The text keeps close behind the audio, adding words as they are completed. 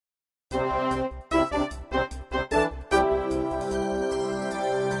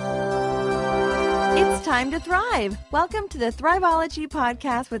time to thrive. Welcome to the Thriveology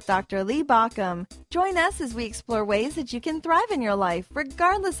Podcast with Dr. Lee Baucom. Join us as we explore ways that you can thrive in your life,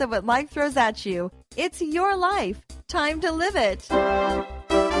 regardless of what life throws at you. It's your life. Time to live it.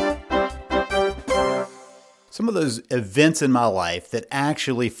 Some of those events in my life that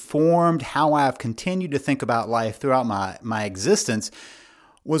actually formed how I've continued to think about life throughout my existence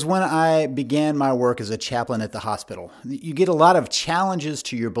was when I began my work as a chaplain at the hospital. You get a lot of challenges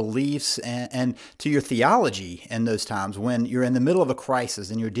to your beliefs and to your theology in those times when you're in the middle of a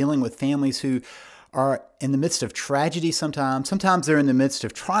crisis and you're dealing with families who are in the midst of tragedy sometimes. Sometimes they're in the midst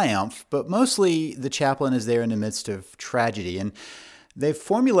of triumph, but mostly the chaplain is there in the midst of tragedy. And they've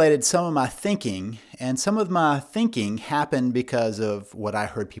formulated some of my thinking, and some of my thinking happened because of what I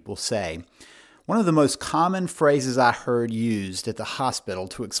heard people say. One of the most common phrases I heard used at the hospital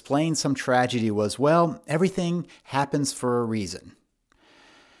to explain some tragedy was, well, everything happens for a reason.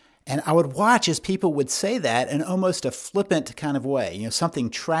 And I would watch as people would say that in almost a flippant kind of way. Something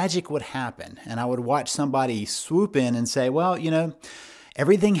tragic would happen, and I would watch somebody swoop in and say, well,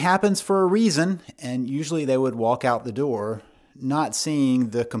 everything happens for a reason, and usually they would walk out the door not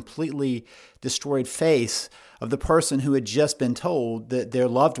seeing the completely destroyed face of the person who had just been told that their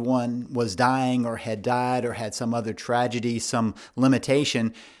loved one was dying or had died or had some other tragedy, some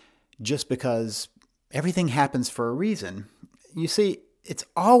limitation, just because everything happens for a reason. You see, it's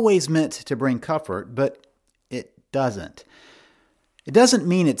always meant to bring comfort, but it doesn't. It doesn't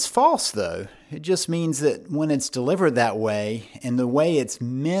mean it's false, though. It just means that when it's delivered that way, and the way it's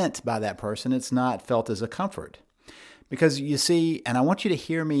meant by that person, it's not felt as a comfort. Because you see, and I want you to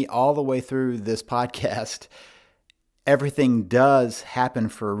hear me all the way through this podcast, everything does happen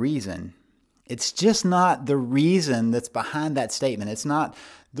for a reason. It's just not the reason that's behind that statement. It's not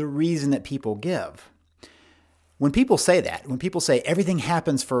the reason that people give. When people say that, when people say everything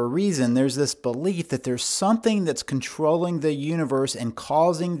happens for a reason, there's this belief that there's something that's controlling the universe and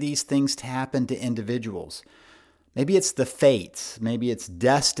causing these things to happen to individuals. Maybe it's the fates, maybe it's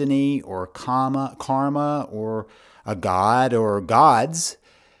destiny or karma or a god or gods.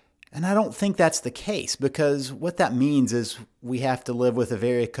 And I don't think that's the case, because what that means is we have to live with a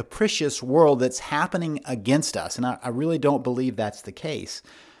very capricious world that's happening against us. And I really don't believe that's the case.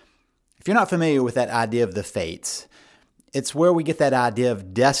 If you're not familiar with that idea of the fates, it's where we get that idea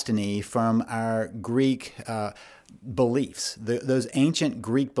of destiny from our Greek beliefs. Those ancient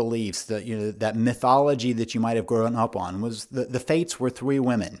Greek beliefs, that mythology that you might have grown up on, was the fates were three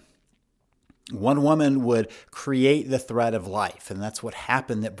women. One woman would create the thread of life, and that's what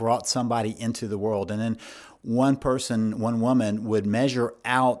happened that brought somebody into the world. And then one woman would measure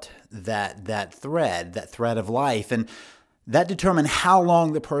out that thread of life, and that determined how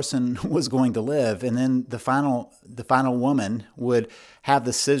long the person was going to live. And then the final woman would have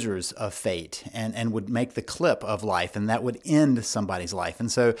the scissors of fate and would make the clip of life, and that would end somebody's life.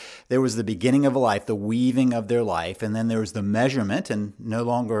 And so there was the beginning of a life, the weaving of their life, and then there was the measurement, and no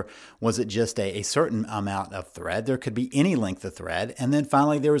longer was it just a certain amount of thread. There could be any length of thread, and then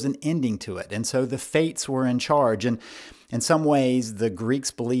finally there was an ending to it. And so the fates were in charge, and in some ways, the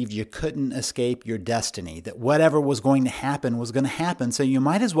Greeks believed you couldn't escape your destiny, that whatever was going to happen was going to happen. So you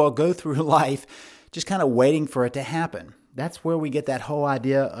might as well go through life just kind of waiting for it to happen. That's where we get that whole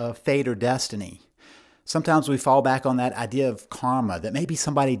idea of fate or destiny. Sometimes we fall back on that idea of karma, that maybe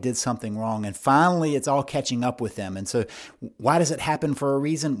somebody did something wrong and finally it's all catching up with them. And so why does it happen for a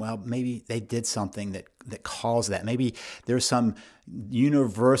reason? Well, maybe they did something that caused that. Maybe there's some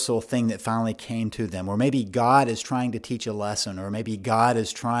universal thing that finally came to them. Or maybe God is trying to teach a lesson. Or maybe God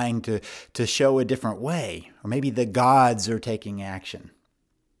is trying to show a different way. Or maybe the gods are taking action.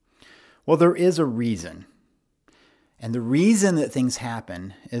 Well, there is a reason. And the reason that things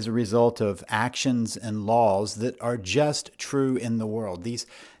happen is a result of actions and laws that are just true in the world. These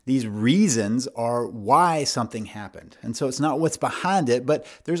reasons are why something happened. And so it's not what's behind it, but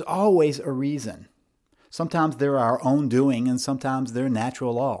there's always a reason. Sometimes they're our own doing, and sometimes they're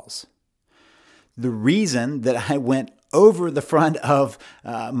natural laws. The reason that I went over the front of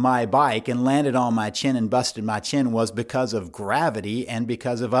my bike and landed on my chin and busted my chin was because of gravity and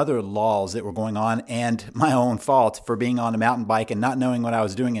because of other laws that were going on, and my own fault for being on a mountain bike and not knowing what I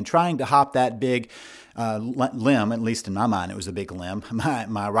was doing and trying to hop that big limb. At least in my mind, it was a big limb.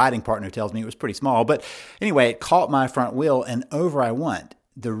 My riding partner tells me it was pretty small. But anyway, it caught my front wheel and over I went.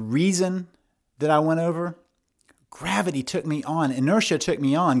 The reason that I went over, gravity took me on. Inertia took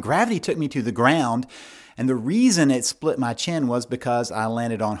me on. Gravity took me to the ground. And the reason it split my chin was because I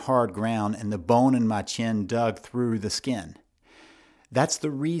landed on hard ground and the bone in my chin dug through the skin. That's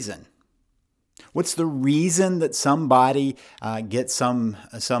the reason. What's the reason that somebody gets some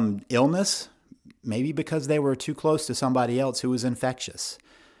illness? maybe because they were too close to somebody else who was infectious.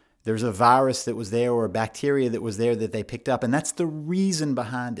 There's a virus that was there or a bacteria that was there that they picked up, and that's the reason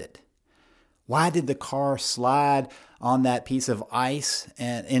behind it. Why did the car slide on that piece of ice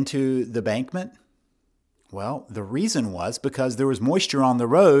and into the embankment? Well, the reason was because there was moisture on the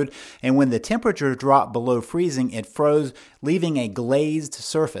road, and when the temperature dropped below freezing, it froze, leaving a glazed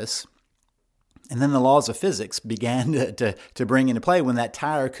surface. And then the laws of physics began to bring into play when that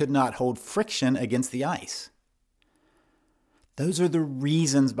tire could not hold friction against the ice. Those are the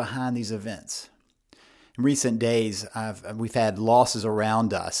reasons behind these events. In recent days, we've had losses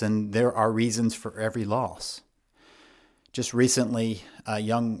around us, and there are reasons for every loss. Just recently, a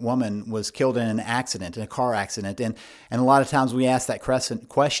young woman was killed in a car accident. And a lot of times we ask that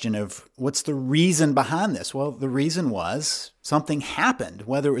question of what's the reason behind this? Well, the reason was something happened,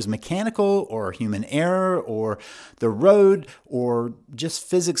 whether it was mechanical or human error or the road or just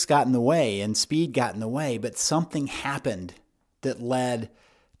physics got in the way and speed got in the way, but something happened that led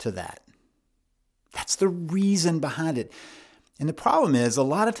to that. That's the reason behind it. And the problem is, a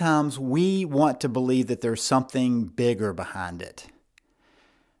lot of times we want to believe that there's something bigger behind it.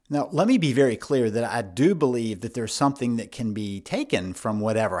 Now, let me be very clear that I do believe that there's something that can be taken from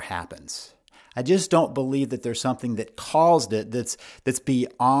whatever happens. I just don't believe that there's something that caused it that's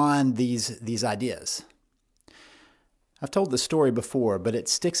beyond these ideas. I've told this story before, but it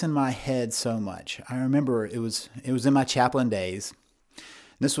sticks in my head so much. I remember it was in my chaplain days.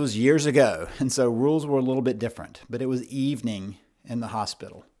 This was years ago, and so rules were a little bit different, but it was evening in the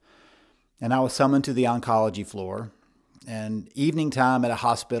hospital. And I was summoned to the oncology floor, and evening time at a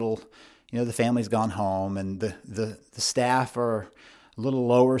hospital, the family's gone home, and the staff are a little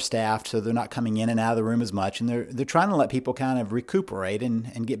lower staffed, so they're not coming in and out of the room as much, and they're trying to let people kind of recuperate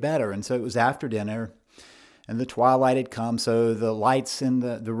and get better. And so it was after dinner, and the twilight had come, so the lights in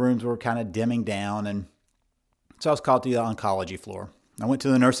the rooms were kind of dimming down, and so I was called to the oncology floor. I went to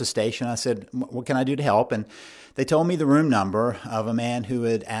the nurse's station. I said, what can I do to help? And they told me the room number of a man who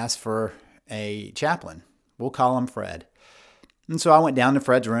had asked for a chaplain. We'll call him Fred. And so I went down to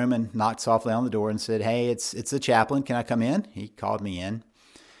Fred's room and knocked softly on the door and said, hey, it's the chaplain. Can I come in? He called me in.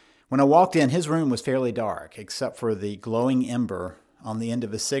 When I walked in, his room was fairly dark, except for the glowing ember on the end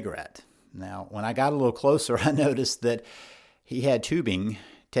of his cigarette. Now, when I got a little closer, I noticed that he had tubing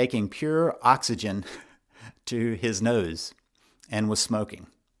taking pure oxygen to his nose and was smoking.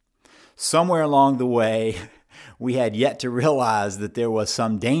 Somewhere along the way, we had yet to realize that there was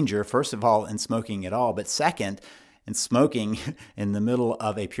some danger, first of all, in smoking at all, but second, in smoking in the middle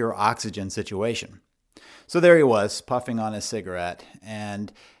of a pure oxygen situation. So there he was, puffing on his cigarette,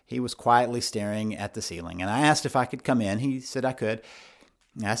 and he was quietly staring at the ceiling. And I asked if I could come in. He said I could.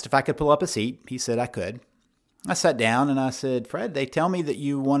 I asked if I could pull up a seat. He said I could. I sat down and I said, Fred, they tell me that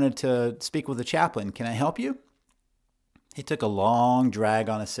you wanted to speak with the chaplain. Can I help you? He took a long drag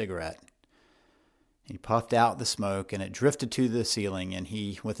on a cigarette. He puffed out the smoke and it drifted to the ceiling, and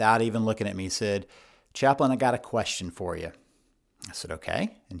he, without even looking at me, said, Chaplain, I got a question for you. I said,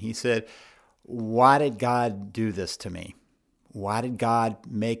 okay. And he said, why did God do this to me? Why did God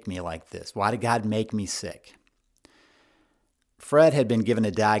make me like this? Why did God make me sick? Fred had been given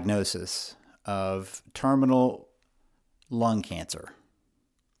a diagnosis of terminal lung cancer.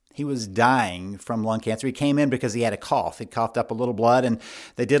 He was dying from lung cancer. He came in because he had a cough. He coughed up a little blood, and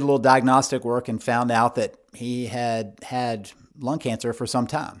they did a little diagnostic work and found out that he had had lung cancer for some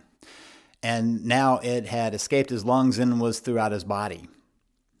time. And now it had escaped his lungs and was throughout his body.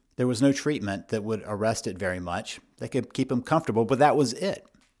 There was no treatment that would arrest it very much. They could keep him comfortable, but that was it.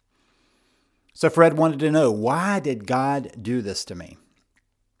 So Fred wanted to know, why did God do this to me?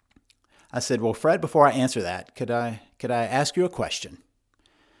 I said, well, Fred, before I answer that, could I ask you a question?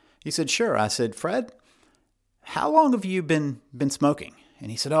 He said, sure. I said, Fred, how long have you been smoking?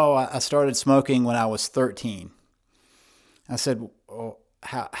 And he said, I started smoking when I was 13. I said, well,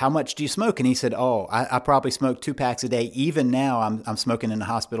 how much do you smoke? And he said, I probably smoke 2 packs a day. Even now I'm smoking in the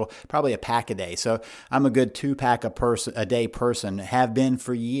hospital, probably a pack a day. So I'm a good 2-pack a day person, have been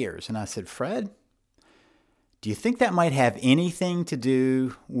for years. And I said, Fred, do you think that might have anything to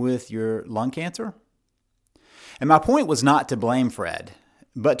do with your lung cancer? And my point was not to blame Fred,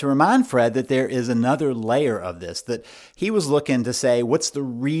 but to remind Fred that there is another layer of this, that he was looking to say, what's the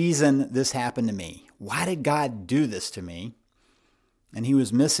reason this happened to me? Why did God do this to me? And he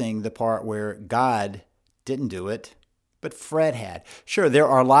was missing the part where God didn't do it, but Fred had. Sure, there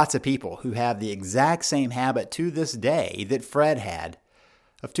are lots of people who have the exact same habit to this day that Fred had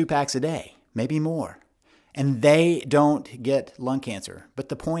of 2 packs a day, maybe more. And they don't get lung cancer. But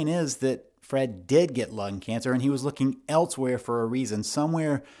the point is that Fred did get lung cancer, and he was looking elsewhere for a reason,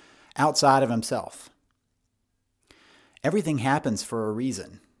 somewhere outside of himself. Everything happens for a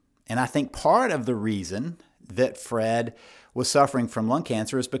reason. And I think part of the reason that Fred was suffering from lung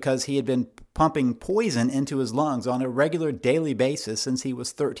cancer is because he had been pumping poison into his lungs on a regular daily basis since he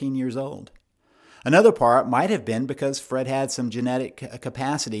was 13 years old. Another part might have been because Fred had some genetic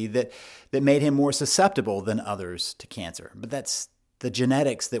capacity that made him more susceptible than others to cancer. But that's the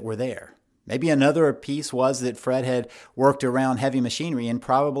genetics that were there. Maybe another piece was that Fred had worked around heavy machinery and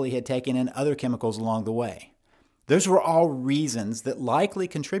probably had taken in other chemicals along the way. Those were all reasons that likely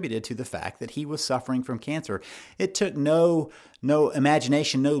contributed to the fact that he was suffering from cancer. It took no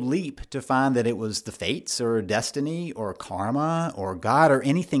imagination, no leap to find that it was the fates or destiny or karma or God or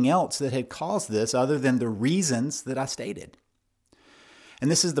anything else that had caused this other than the reasons that I stated. And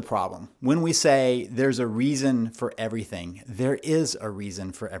this is the problem. When we say there's a reason for everything, there is a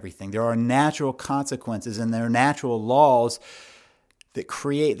reason for everything. There are natural consequences and there are natural laws that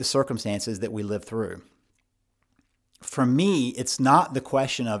create the circumstances that we live through. For me, it's not the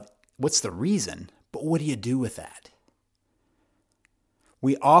question of what's the reason, but what do you do with that?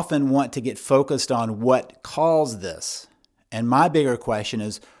 We often want to get focused on what caused this. And my bigger question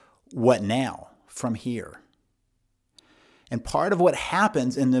is, what now from here? And part of what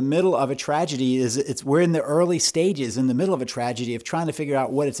happens in the middle of a tragedy is we're in the early stages, in the middle of a tragedy of trying to figure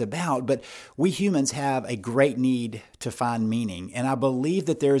out what it's about. But we humans have a great need to find meaning. And I believe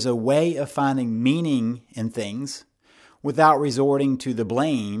that there's a way of finding meaning in things without resorting to the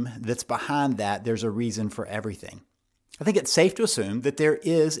blame that's behind that. There's a reason for everything. I think it's safe to assume that there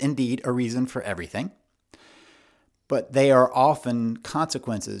is indeed a reason for everything, but they are often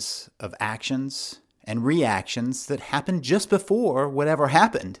consequences of actions and reactions that happened just before whatever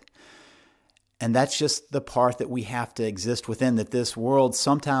happened. And that's just the part that we have to exist within, that this world,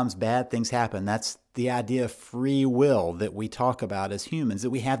 sometimes bad things happen. That's the idea of free will that we talk about as humans, that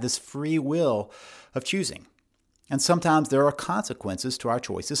we have this free will of choosing. And sometimes there are consequences to our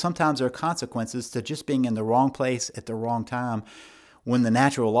choices. Sometimes there are consequences to just being in the wrong place at the wrong time when the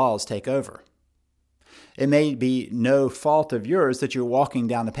natural laws take over. It may be no fault of yours that you're walking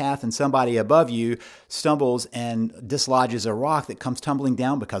down the path and somebody above you stumbles and dislodges a rock that comes tumbling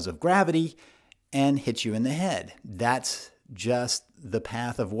down because of gravity and hits you in the head. That's just the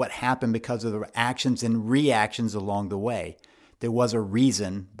path of what happened because of the actions and reactions along the way. There was a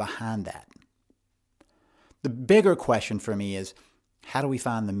reason behind that. The bigger question for me is, how do we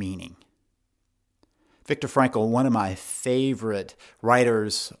find the meaning? Viktor Frankl, one of my favorite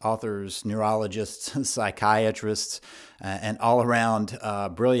writers, authors, neurologists, psychiatrists, and all-around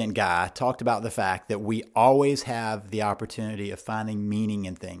brilliant guy, talked about the fact that we always have the opportunity of finding meaning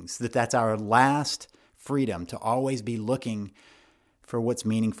in things, that's our last freedom, to always be looking for what's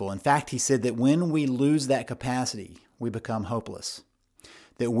meaningful. In fact, he said that when we lose that capacity, we become hopeless.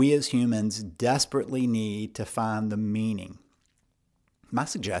 That we as humans desperately need to find the meaning. My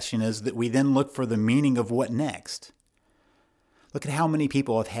suggestion is that we then look for the meaning of what next. Look at how many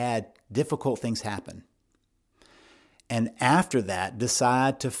people have had difficult things happen. And after that,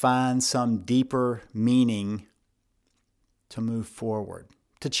 decide to find some deeper meaning to move forward,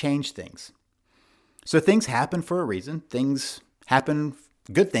 to change things. So things happen for a reason. Things happen.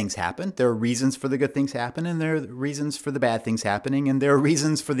 Good things happen. There are reasons for the good things happen, and there are reasons for the bad things happening, and there are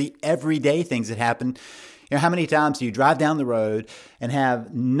reasons for the everyday things that happen. You know, how many times do you drive down the road and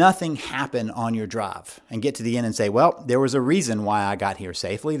have nothing happen on your drive and get to the end and say, well, there was a reason why I got here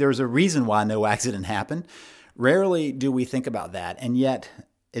safely. There was a reason why no accident happened. Rarely do we think about that, and yet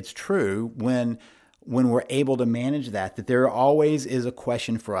it's true when we're able to manage that there always is a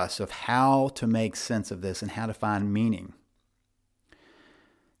question for us of how to make sense of this and how to find meaning.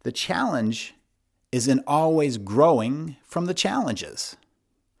 The challenge is in always growing from the challenges.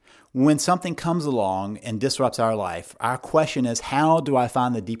 When something comes along and disrupts our life, our question is, how do I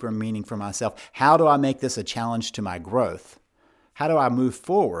find the deeper meaning for myself? How do I make this a challenge to my growth? How do I move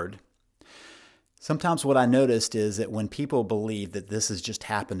forward? Sometimes what I noticed is that when people believe that this has just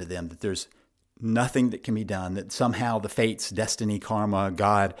happened to them, that there's nothing that can be done, that somehow the fates, destiny, karma,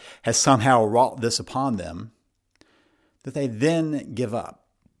 God has somehow wrought this upon them, that they then give up.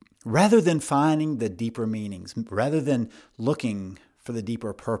 Rather than finding the deeper meanings, rather than looking for the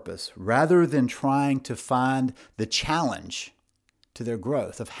deeper purpose, rather than trying to find the challenge to their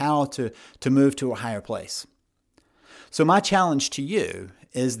growth of how to move to a higher place. So my challenge to you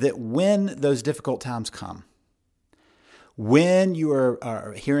is that when those difficult times come, when you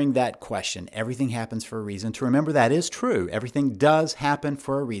are hearing that question, everything happens for a reason, to remember that is true. Everything does happen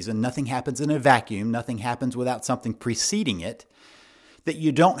for a reason. Nothing happens in a vacuum. Nothing happens without something preceding it. that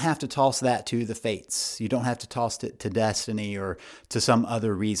you don't have to toss that to the fates. You don't have to toss it to destiny or to some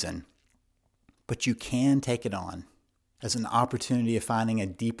other reason. But you can take it on as an opportunity of finding a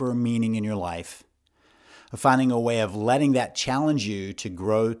deeper meaning in your life, of finding a way of letting that challenge you to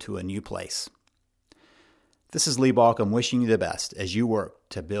grow to a new place. This is Lee Baucom wishing you the best as you work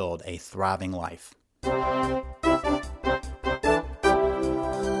to build a thriving life.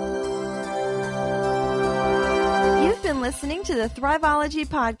 You've been listening to the Thriveology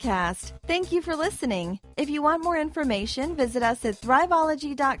Podcast. Thank you for listening. If you want more information, visit us at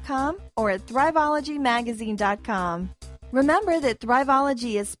Thriveology.com or at ThriveologyMagazine.com. Remember that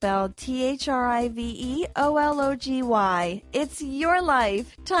Thriveology is spelled Thriveology. It's your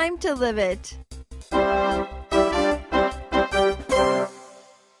life. Time to live it.